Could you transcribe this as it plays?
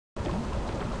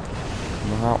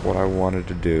not what I wanted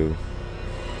to do.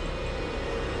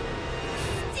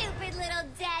 Stupid little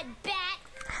dead bat.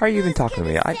 How are you even talking to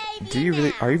me? Are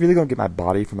you really gonna get my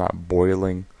body from that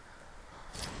boiling?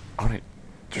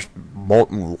 Just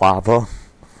molten lava?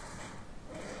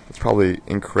 That's probably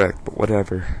incorrect, but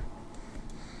whatever.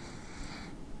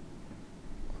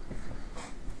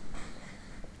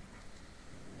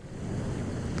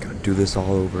 Gotta do this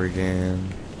all over again.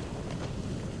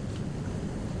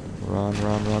 Run,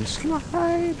 run, run,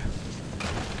 slide!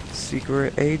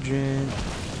 Secret agent.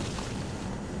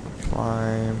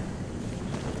 Climb.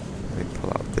 Let me pull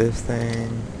out this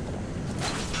thing.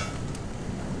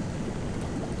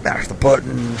 Mash the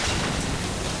button!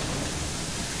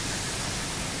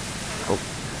 Oh,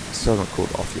 still haven't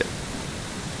cooled off yet.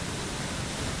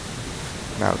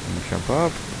 Now we can jump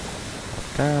up,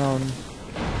 down,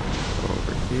 go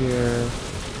over here,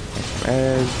 hang some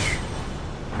edge.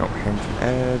 No, hang some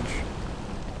edge.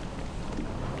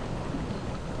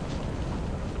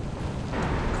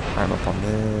 Climb up on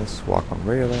this, walk on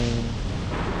railing.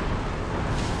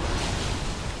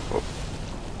 Oh.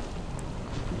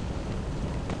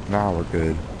 Now we're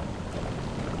good.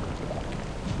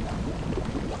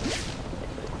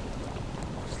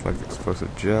 Select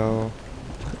explosive gel.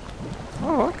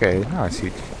 Oh, okay. Now I see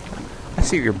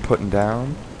what you're putting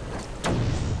down.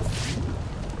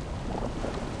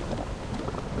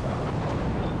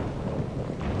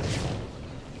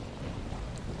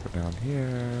 Go down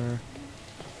here.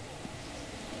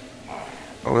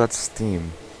 Oh, that's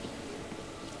steam.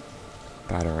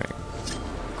 Battering.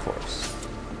 Of course.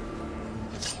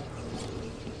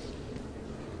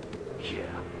 Yeah,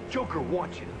 Joker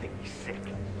wants you to think he's sick.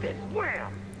 Then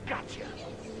wham! Gotcha!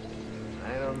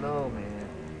 I don't know, man.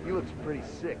 He looks pretty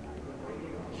sick.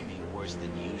 You mean worse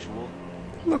than usual?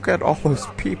 Look at all those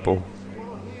people.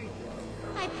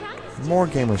 I promised More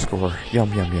gamer score.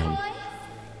 Yum, yum, yum.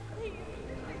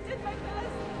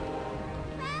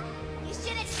 You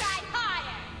should have tried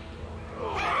harder.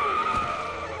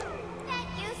 That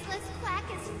useless quack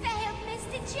has failed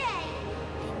Mr. J.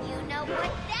 And you know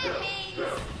what that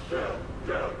means.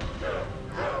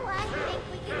 Oh, I think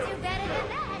we can do better than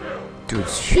that. Dude,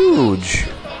 it's huge.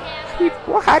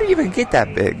 How do you even get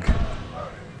that big?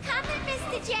 Come in,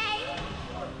 Mr. J.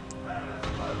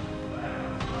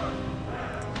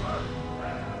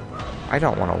 I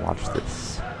don't want to watch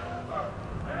this.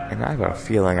 And I have a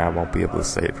feeling I won't be able to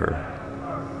save her.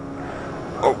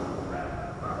 Oh!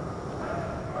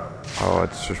 Oh,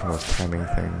 it's just more timing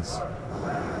things.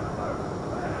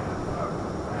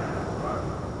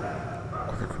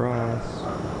 Walk across.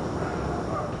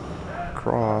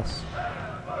 Cross.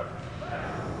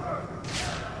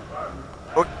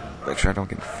 Oh! Make sure I don't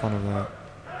get in front of that.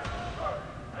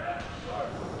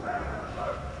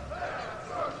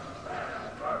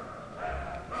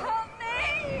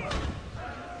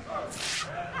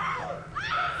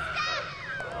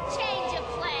 Change of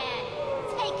plan.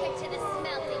 Take her to the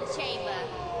smelting chamber.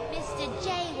 Mr. J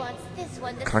wants this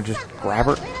one to Can I just suck for grab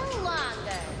a her? little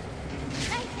longer.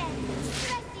 Right then. The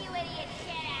rest of you idiot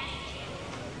shit ass.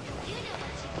 You know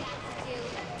what you got to do.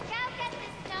 Go get the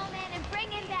snowman and bring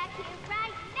him back here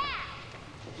right now.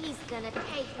 He's gonna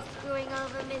pay for screwing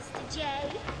over Mr. J.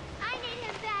 I need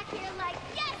him back here like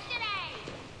yesterday.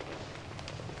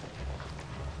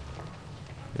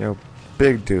 Yo,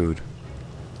 big dude.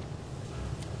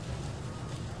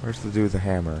 Where's the dude with the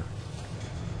hammer?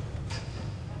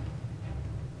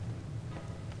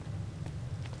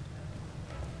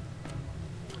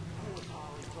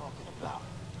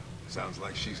 Sounds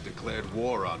like she's declared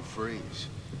war on Freeze.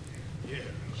 Yeah,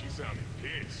 she sounded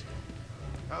pissed.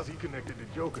 How's he connected to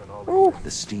Joker and all Ooh. that?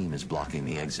 The steam is blocking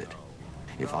the exit.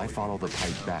 If I follow the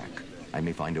pipe back, I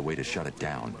may find a way to shut it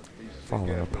down. Follow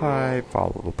the pipe,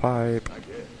 follow the pipe. I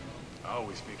guess. I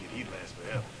always figured he'd last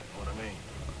forever. You know what I mean?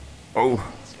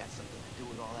 Oh! It's got something to do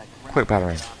with all that crap. Quick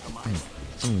battering.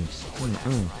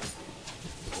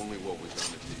 Only what was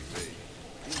on the TV.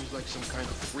 He was like some kind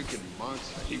of freaking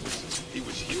monster. He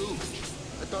was huge.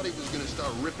 I thought he was gonna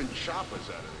start ripping choppers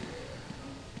out of here.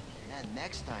 And then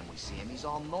next time we see him, he's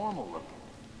all normal looking.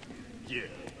 Yeah,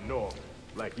 normal.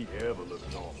 Like he ever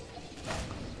looked normal.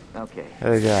 Okay.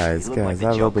 Hey guys, You look like I the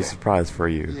have a little bit Joker. surprise for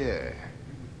you. Yeah,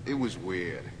 it was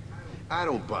weird. I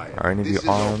don't buy it. Are any of you This is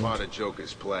all armed? part of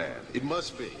Joker's plan. It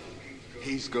must be.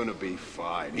 He's gonna be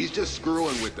fine. He's just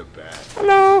screwing with the bat.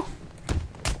 Hello!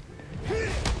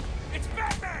 It's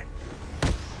Batman!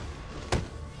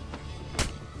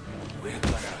 We're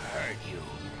gonna hurt you.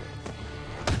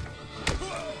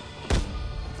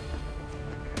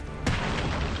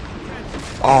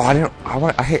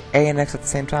 Oh, I hit A and X at the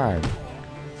same time.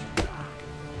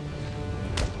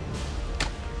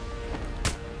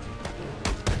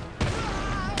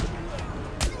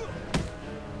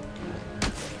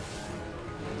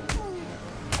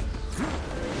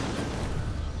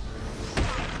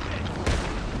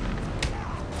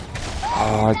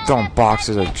 Oh, don't box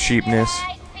as a cheapness.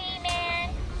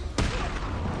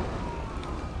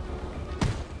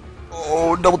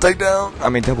 Oh, double takedown. I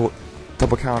mean,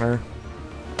 double counter.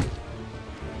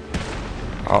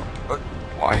 Oh,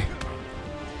 why?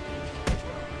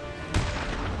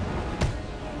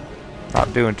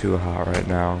 Not doing too hot right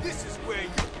now.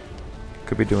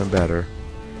 Could be doing better.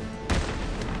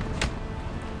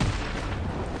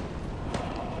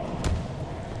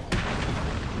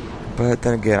 But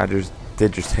then again, I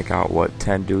did just take out, what,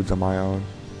 10 dudes on my own?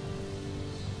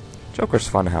 Joker's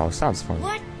Funhouse. Sounds fun.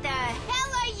 What the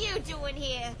hell are you doing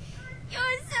here?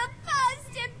 You're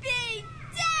supposed to be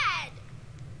dead!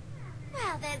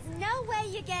 Well, there's no way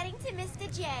you're getting to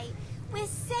Mr. J. We're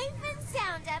safe and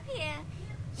sound up here.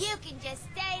 You can just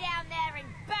stay down there and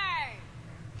burn!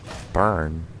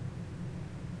 Burn?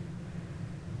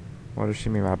 What does she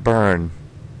mean by burn?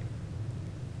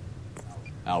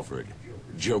 Alfred,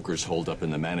 Joker's holed up in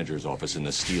the manager's office in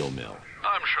the steel mill.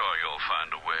 I'm sure you'll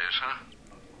find a way, sir.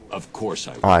 Of course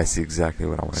I will. Oh, I see exactly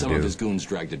what I want to do. Some of his goons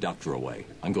dragged a doctor away.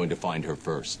 I'm going to find her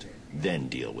first, then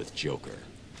deal with Joker.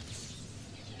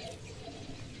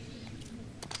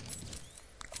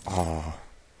 Oh.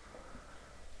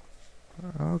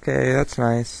 Okay, that's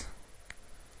nice.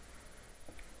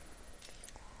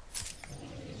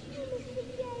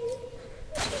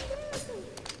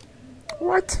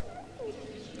 What?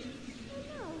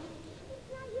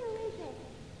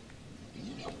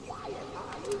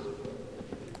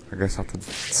 I guess I'll have to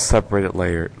separate it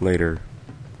later.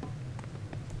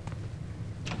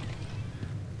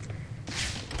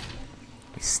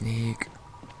 Sneak.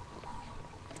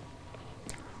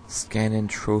 Scan in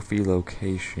trophy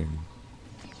location.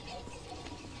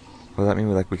 What does that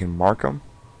mean? Like we can mark them?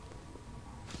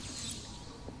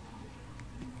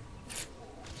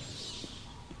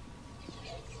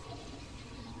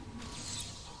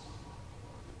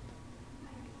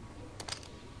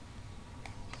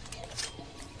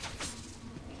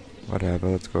 Whatever,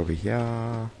 let's go over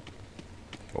here.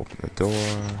 Open the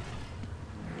door.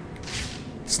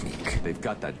 Sneak. They've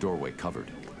got that doorway covered.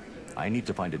 I need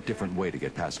to find a different way to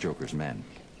get past Joker's men.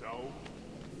 So?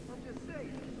 I'm just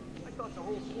saying. I thought the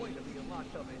whole point of being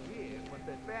locked up in here was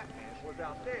that Batman was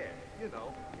out there, you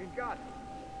know, in Gotham.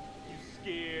 You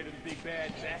scared of the big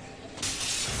bad Bat?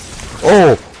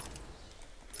 Oh!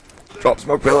 Drop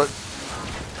smoke pellet.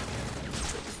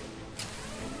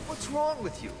 What's wrong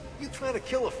with you? You trying to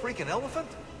kill a freaking elephant?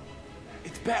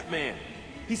 It's Batman.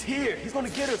 He's here. He's gonna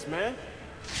get us, man.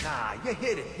 Nah, you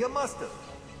hit it. You must have.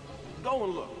 Go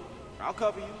and look. I'll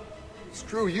cover you.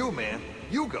 Screw you, man.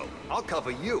 You go. I'll cover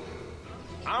you.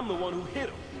 I'm the one who hit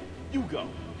him. You go.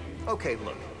 Okay,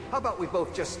 look. How about we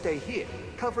both just stay here?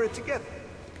 Cover it together.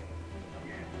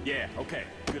 Yeah, okay.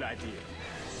 Good idea.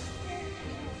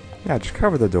 Yeah, just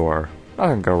cover the door.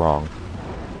 Nothing can go wrong.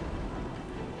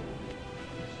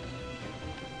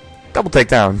 Double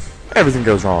takedown. Everything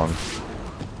goes wrong.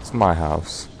 It's my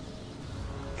house.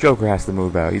 Joker has to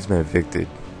move out. He's been evicted.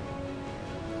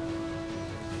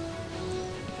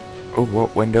 Oh,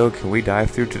 what window can we dive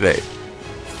through today?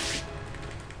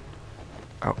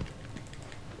 Oh.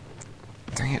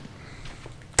 Dang it.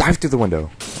 Dive through the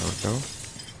window. There we go.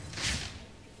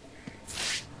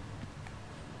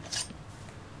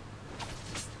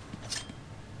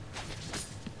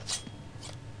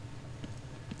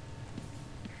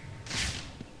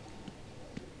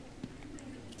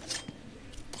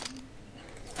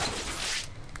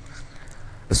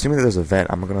 Assuming that there's a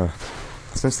vent, I'm gonna...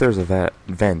 Since there's a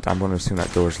vent, I'm gonna assume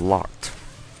that door's locked.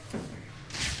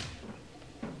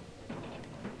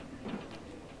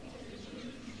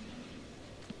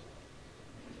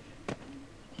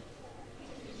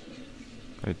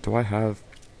 Wait, do I have...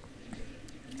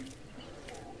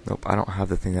 Nope, I don't have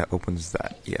the thing that opens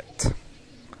that yet.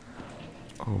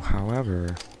 Oh,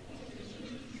 however...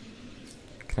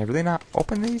 Can I really not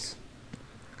open these?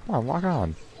 Come on, lock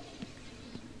on.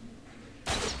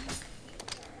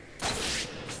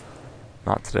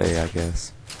 Not today, I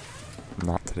guess.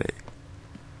 Not today.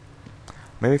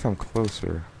 Maybe if I'm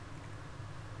closer.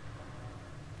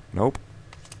 Nope.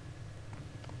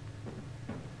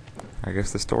 I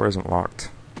guess this door isn't locked.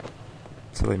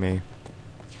 Silly me.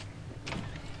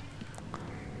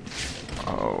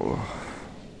 Oh.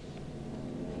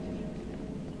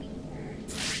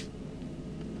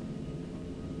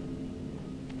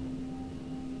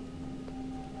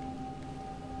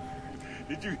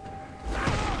 Did you...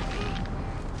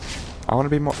 I want to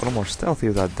be a little more stealthy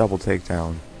with that double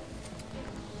takedown.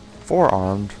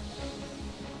 Four-armed.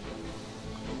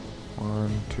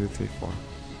 1, 2, 3, 4.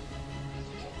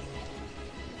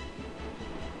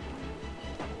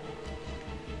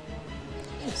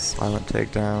 Silent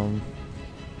takedown.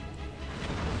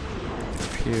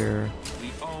 here.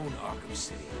 We own Arkham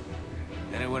City.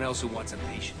 Anyone else who wants a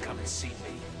patient, come and see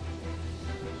me.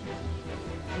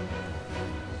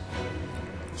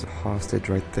 There's a hostage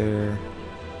right there.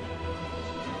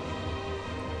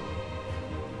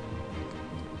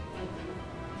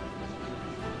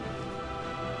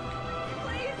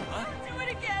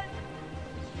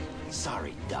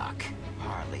 Sorry, Doc.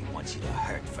 Harley wants you to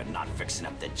hurt for not fixing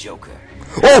up the Joker.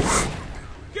 Oh!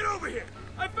 Get over here!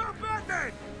 I found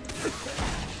Batman!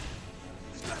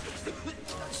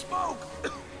 Smoke!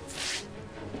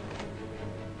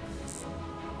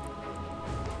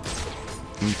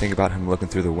 Think about him looking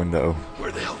through the window.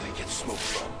 Where the hell did he get smoke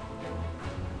from?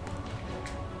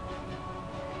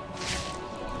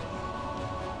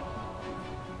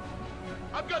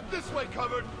 I've got this way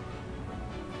covered.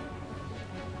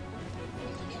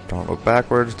 Don't look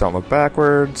backwards, don't look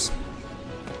backwards.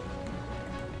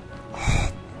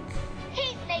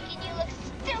 He's making you look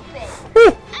stupid.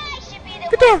 Ooh. I should be the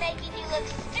Get one down. making you look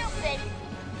stupid.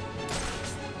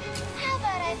 How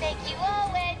about I make you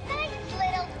all wear nice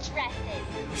little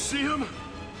dresses? You see him?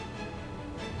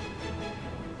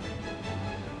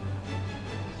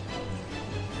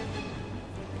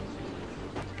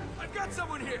 I've got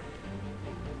someone here!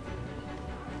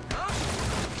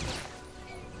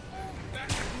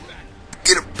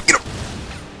 Get him! Get him!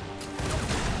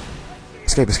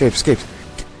 Escape, escape, escape!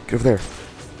 Get over there.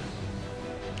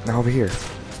 Now over here.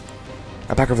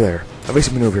 Now back over there.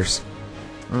 Evasive maneuvers.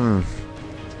 I'll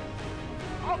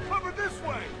cover this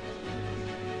way.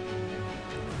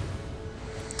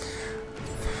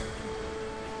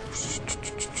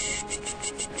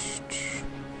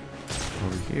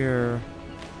 Over here.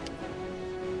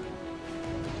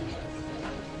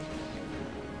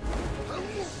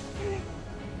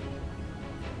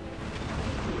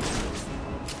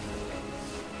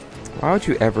 Why would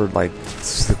you ever, like,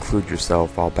 seclude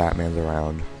yourself while Batman's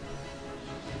around?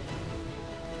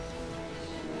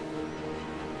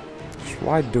 Just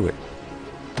why do it?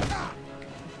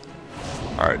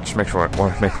 Alright, just make sure.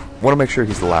 Want to make sure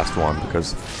he's the last one,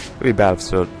 because it'd be bad if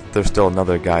there's still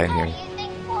another guy in How do here. you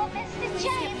think poor Mr.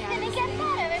 Giant's gonna get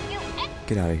better if you...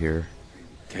 Get out of here.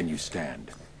 Can you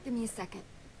stand? Give me a second.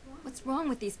 What's wrong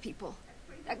with these people?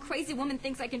 That crazy woman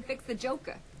thinks I can fix the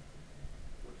Joker.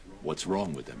 What's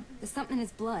wrong with him? There's something in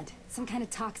his blood. Some kind of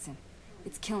toxin.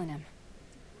 It's killing him.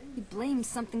 He blames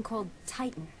something called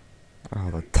Tritton.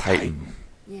 Oh, the Titan.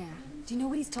 Yeah. Do you know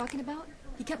what he's talking about?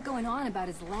 He kept going on about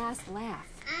his last laugh.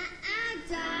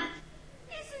 Doc.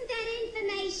 Isn't that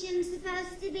information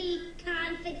supposed to be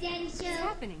confidential? What's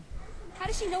happening? How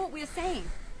does she know what we're saying?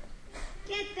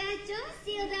 Get that door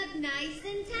sealed up nice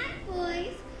and tight,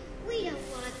 boys. We don't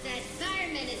want that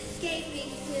fireman escaping,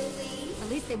 do we? At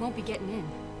least they won't be getting in.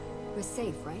 We're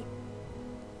safe, right?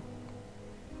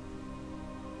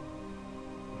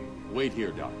 Wait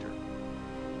here, Doctor.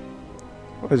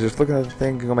 What is just looking at the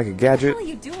thing? Gonna make a What gadget? the hell are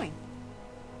you doing?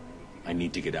 I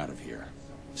need to get out of here.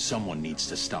 Someone needs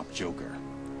to stop Joker.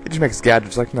 He just makes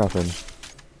gadgets like nothing.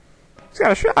 He's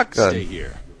got a Stay shotgun.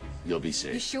 here. You'll be You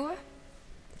safe. sure?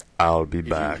 I'll be If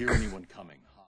back. you hear anyone coming,